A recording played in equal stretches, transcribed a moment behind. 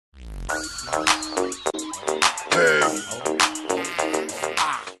What's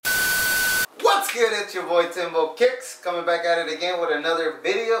good? It's your boy Timbo Kicks coming back at it again with another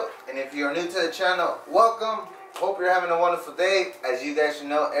video. And if you're new to the channel, welcome. Hope you're having a wonderful day. As you guys should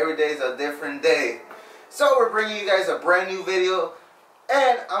know, every day is a different day. So we're bringing you guys a brand new video.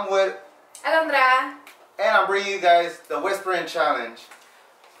 And I'm with Alondra. And I'm bringing you guys the Whispering Challenge.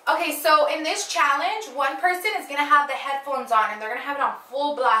 Okay, so in this challenge, one person is going to have the headphones on and they're going to have it on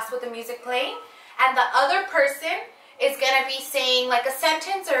full blast with the music playing. And the other person is going to be saying like a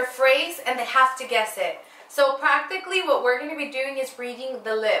sentence or a phrase and they have to guess it. So practically what we're going to be doing is reading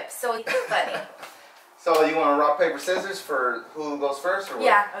the lips. So it's funny. So you want to rock, paper, scissors for who goes first or what?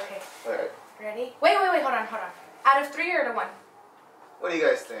 Yeah, okay. Alright. Ready? Wait, hold on. Out of 3 or out of 1? What do you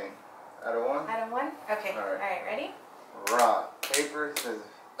guys think? Out of 1? Out of 1? Okay. Alright, ready? Rock, paper, scissors.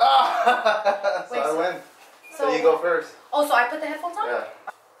 Ah! So I win. So you go first. Oh, so I put the headphones on? Yeah.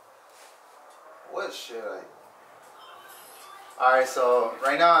 What should I? Alright, so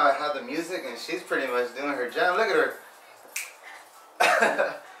right now I have the music and she's pretty much doing her jam. Look at her.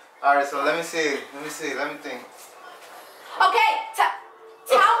 Alright, so let me see. Let me think. Okay,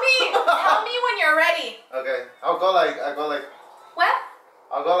 tell me when you're ready. Okay. I'll go like What?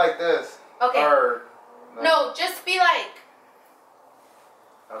 I'll go like this. Okay. Or no, just be like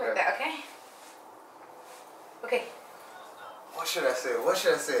okay. Like that, okay? Okay. What should I say?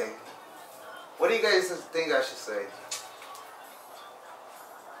 What do you guys think I should say?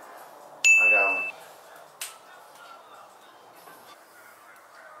 I got one.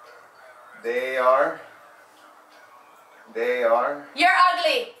 They are. You're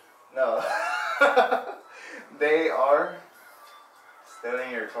ugly. No. They are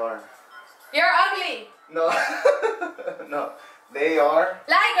stealing your car. You're ugly. No. No. They are.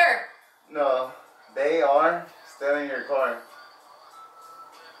 Liger. No. They are stealing your car.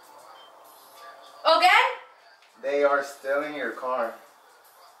 Again? They are stealing your car.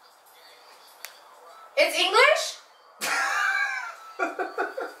 It's English?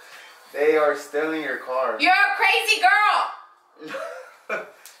 They are stealing your car. You're a crazy girl.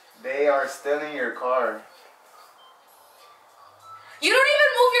 They are stealing your car. You don't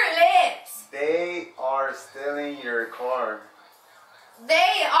even move your lips. They are stealing your car.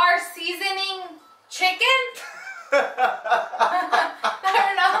 They are seasoning chicken? I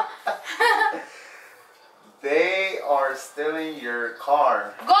don't know. They are stealing your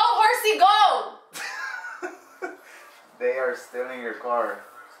car. Go, horsey, go. They are stealing your car.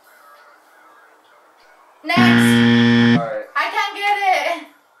 Next. Alright. I can't get it.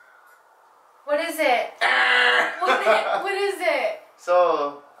 What is it? What is it?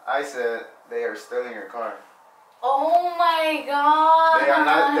 So, I said they are stealing your car. Oh my god. They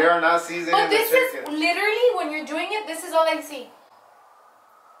are not seasoning But the this chicken. is literally when you're doing it, this is all I see.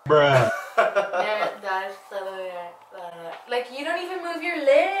 Bruh. Like you don't even move your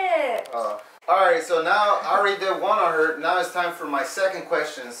lips. Alright, so now I already did one on her. Now it's time for my second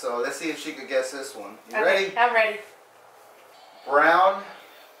question. So let's see if she could guess this one. You ready? I'm ready. Brown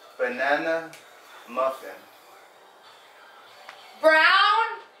banana muffin.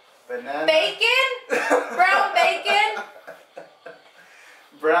 Brown Banana. bacon? Brown bacon?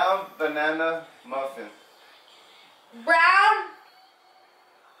 Brown banana muffin.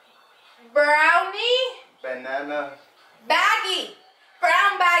 Brownie? Banana. Baggy.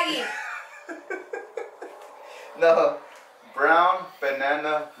 Brown baggy. No. Brown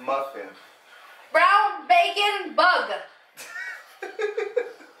banana muffin. Brown bacon bug.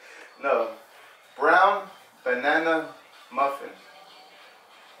 No. Brown banana muffin.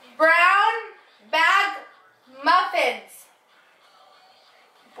 Brown bag muffins.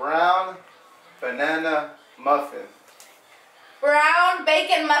 Brown banana muffin. Brown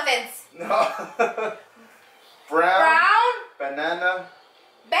bacon muffins. No. Brown banana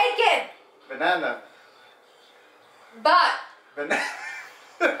Bacon. banana. Butt. Banana.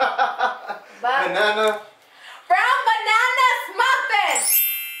 Butt. Banana. Brown bananas muffins.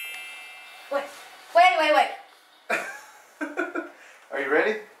 Wait. Are you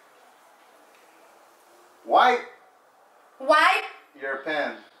ready? Wipe Wipe your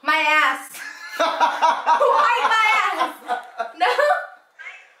pen. my ass. Wipe my ass. No.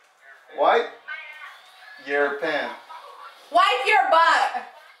 Wipe your pen. Wipe your butt.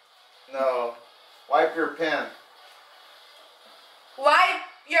 No. Wipe your pen. Wipe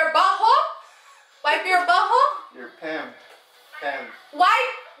your butthole. Wipe your butthole. Your pen. Pen.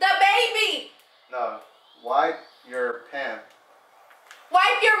 Wipe the baby. No. Wipe your pen.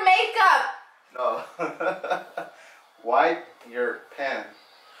 Wipe your makeup. No. Wipe your pen.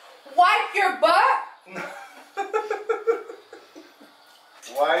 Wipe your butt.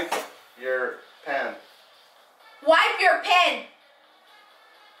 Wipe your pen. Wipe your pen.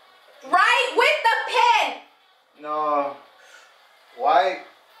 Write with the pen. No. Wipe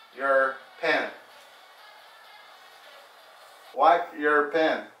your pen. Wipe your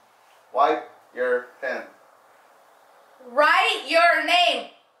pen. Wipe your pen. Write your name.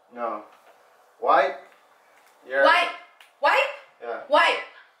 No. Wipe your. Wipe. Wipe. Yeah. Wipe.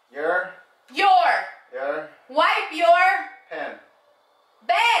 Your. Your. Wipe your Pen.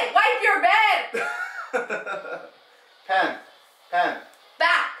 bed. Wipe your bed. Pen. Pen.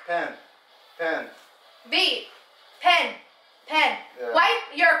 Back. Pen. Pen. B. Pen. Pen. Yeah.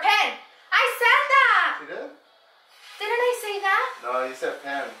 Wipe your pen. I said that. You did? Didn't I say that? No, you said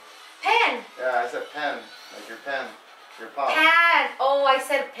pen. Pen. Yeah, I said pen. Like your pen. Your palm. Pen. Oh, I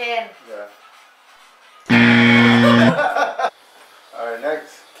said pen. Yeah. Alright,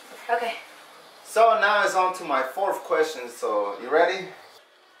 next. Okay. So now it's on to my fourth question. So, you ready?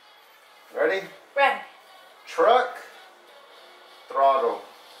 Ready? Ready. Truck. Throttle.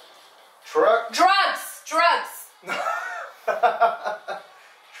 Truck. Drugs. Drugs.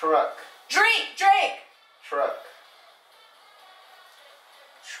 Truck. Drink. Drink. Truck.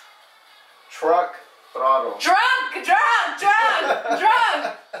 Truck. Throttle. Drunk. Drunk. Drunk.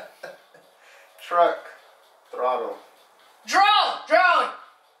 Drunk. Truck. Throttle. Drone. Drone.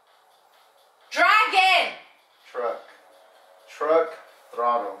 Dragon. Truck. Truck.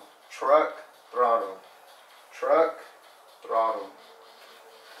 Throttle. Truck. Throttle. Truck. Throttle.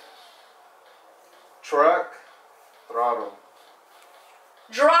 Truck. Throttle.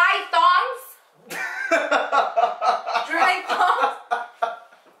 Dry thongs. Dry thongs.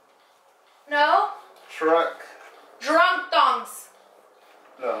 No. Truck. Drunk thongs.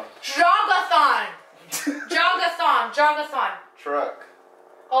 No. Jogathon. Jogathon. Jogathon. Truck.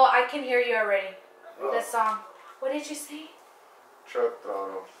 Oh, I can hear you already. Oh. This song. What did you say? Truck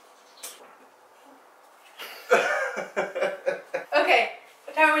throttle. Okay.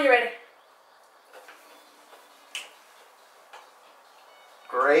 Tell me when you're ready.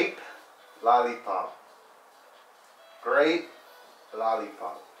 Grape. Lollipop. Grape.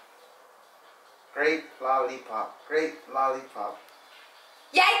 Lollipop. Grape. Lollipop. Grape. Lollipop.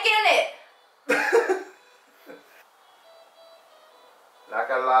 Yanking it. Like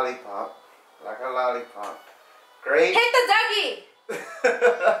a lollipop. Like a lollipop. Grape. Hit the Dougie.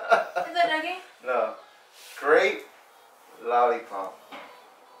 Hit the Dougie. No. Grape. Lollipop.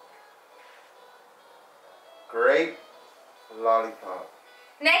 Grape. Lollipop.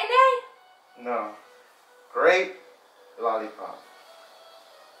 Nay nay. No. Grape. Lollipop.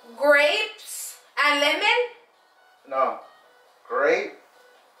 Grapes and lemon. No. Grape.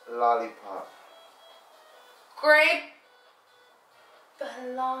 Lollipop. Grape.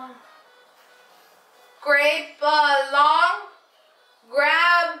 Belong. Grape along.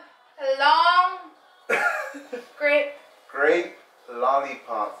 Grab along. Grape. Grape.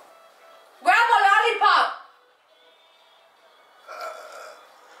 Lollipop. Grab a lollipop.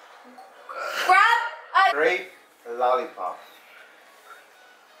 Grab a. Grape. Lollipop.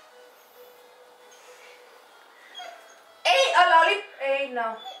 Ate a lollipop.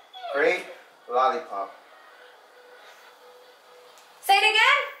 No. Grape. Lollipop. Say it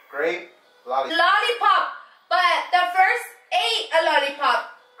again. Grape. Lollipop. Lollipop. But the first ate a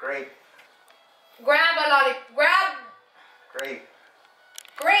lollipop. Grape. Grab a lollipop. Grab. Grape.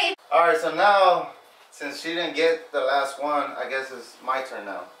 Grape. Alright, so now, since she didn't get the last one, I guess it's my turn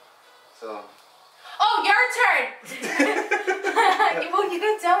now. So. Oh, your turn. Well, you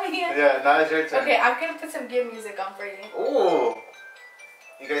didn't tell me yet. Yeah, now it's your turn. Okay, I'm gonna put some good music on for you. Ooh.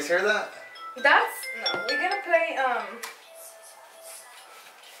 You guys hear that? That's no. We're gonna play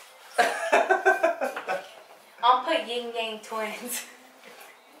I'll put Yin Yang Twins.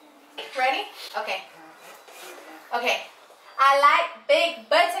 Ready? Okay. Okay. I like big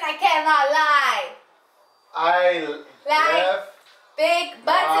butts and I cannot lie. I left. Big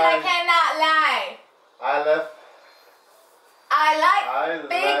butts and I Right. cannot lie. I left. I like I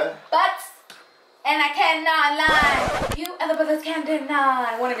big left. butts and I cannot lie. You other brothers can't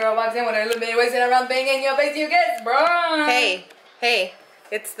deny. When a girl walks in with her little bitty waist and around bang in your face, you get sprung. Hey,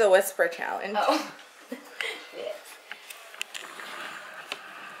 it's the whisper challenge. Oh. Yes.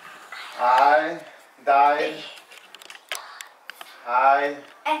 I died. I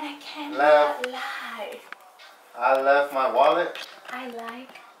And I cannot Left. lie. left my wallet. I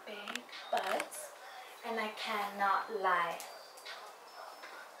like big butts and I cannot lie.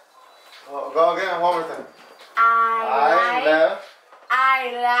 Go again, one more time. I left. I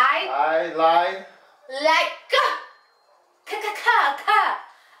I lied.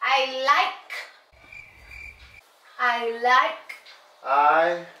 like I like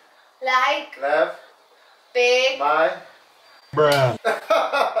I Like. Left. Big. My. Bruh.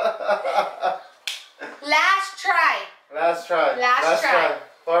 Last try. Last try. Last try.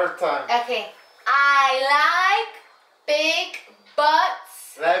 Fourth time. Okay. I like big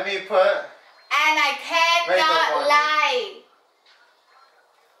butts. Let me put. And I cannot lie.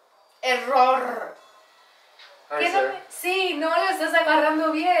 Error. Hi, sir. Sí, no lo estás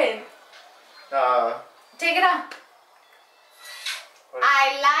agarrando bien. Take it out.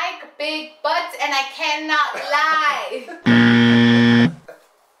 I like big butts and I cannot lie.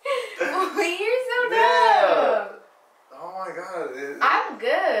 You're so dumb. Oh my god. I'm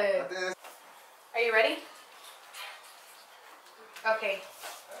good. Are you ready? Okay.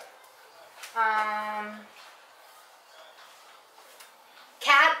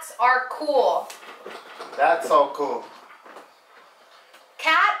 Cats are cool. That's so cool.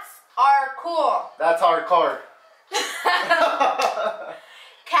 Cats are cool. That's hardcore.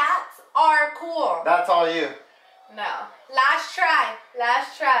 Cats are cool. That's all you. No. Last try.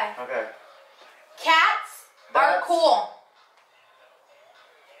 Last try. Okay. Cats are cool.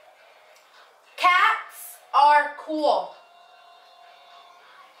 Cats are cool.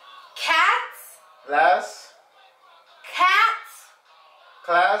 Cats. Last. Cats.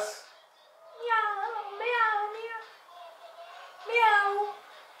 Class. Meow, meow, meow. Meow.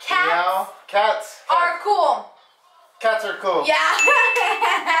 Cats Meow. Cats. are cool. Cats are cool. Yeah.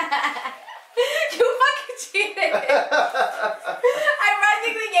 You fucking cheated. I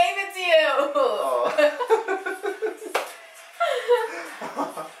practically gave it to you. Oh.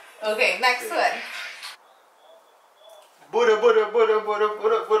 Okay, next one. Buddha, Buddha, Buddha, Buddha,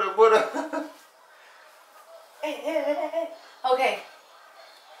 Buddha, Buddha, Buddha. Okay.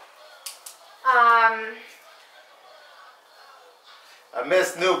 I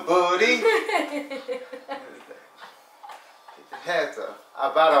miss new booty. Hands up.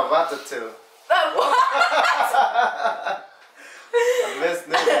 About to. What? I miss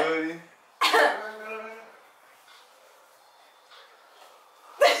new booty.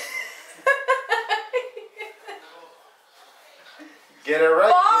 Get it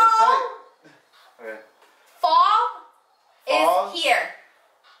right. Fall. Get it tight. Okay. Fall Fall. is here.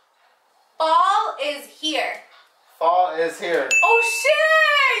 Fall is here. Fall is here. Oh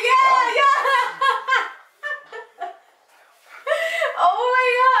shit! Yeah, yeah. Oh my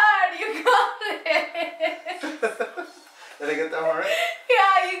god, you got it. Did I get that one right?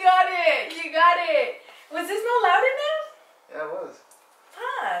 Yeah, you got it. You got it. Was this not loud enough? Yeah, it was.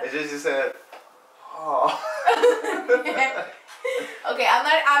 Fuck. It just you said, oh. Okay,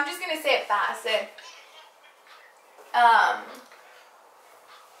 I'm just gonna say it fast.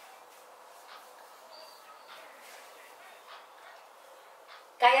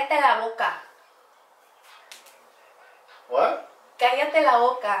 Cállate la boca. What? Cállate la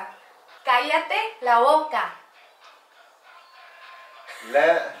boca. Cállate la boca.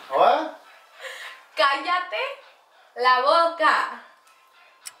 What? Cállate la boca.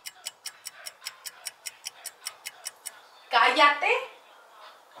 Cállate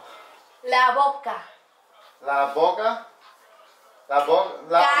la boca. La boca. La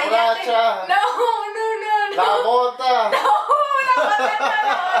Cállate. borracha. No. La bota. No, la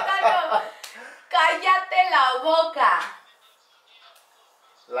bota no. Cállate la boca.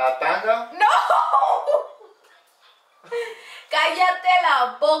 La tanga. No. Cállate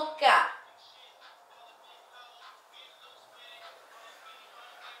la boca.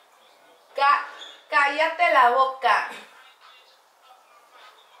 Cállate la boca.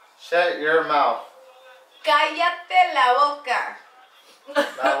 Shut your mouth. Cállate la boca.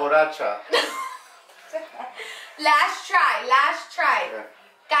 La borracha. Last try. Okay.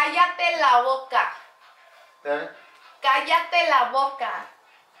 Cállate la boca. There. Cállate la boca.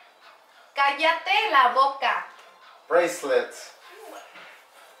 Cállate la boca. Bracelets.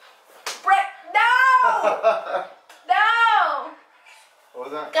 No. No. What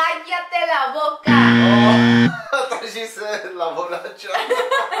was that? Cállate la boca. Oh, I thought she said la borracha.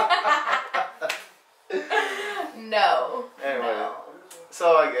 No. Anyway, No.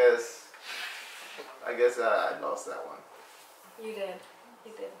 so I guess I lost that one. You did.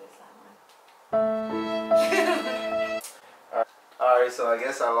 You did lose that one. Alright, so I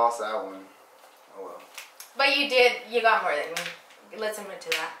guess I lost that one. Oh well. But you did. You got more than me. Let's admit to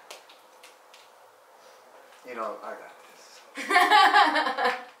that. You know, I got this.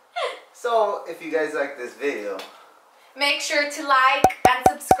 So, if you guys like this video, Make sure to like and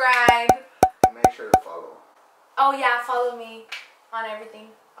subscribe. make sure to follow. Oh yeah, follow me on everything.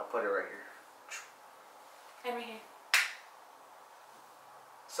 I'll put it right here. And right here.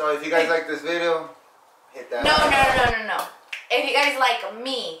 So, if you guys like this video, hit that. No. If you guys like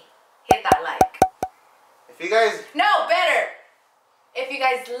me, If you guys... No, better. If you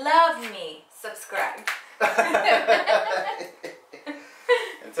guys love me, subscribe.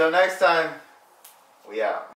 Until next time, we out.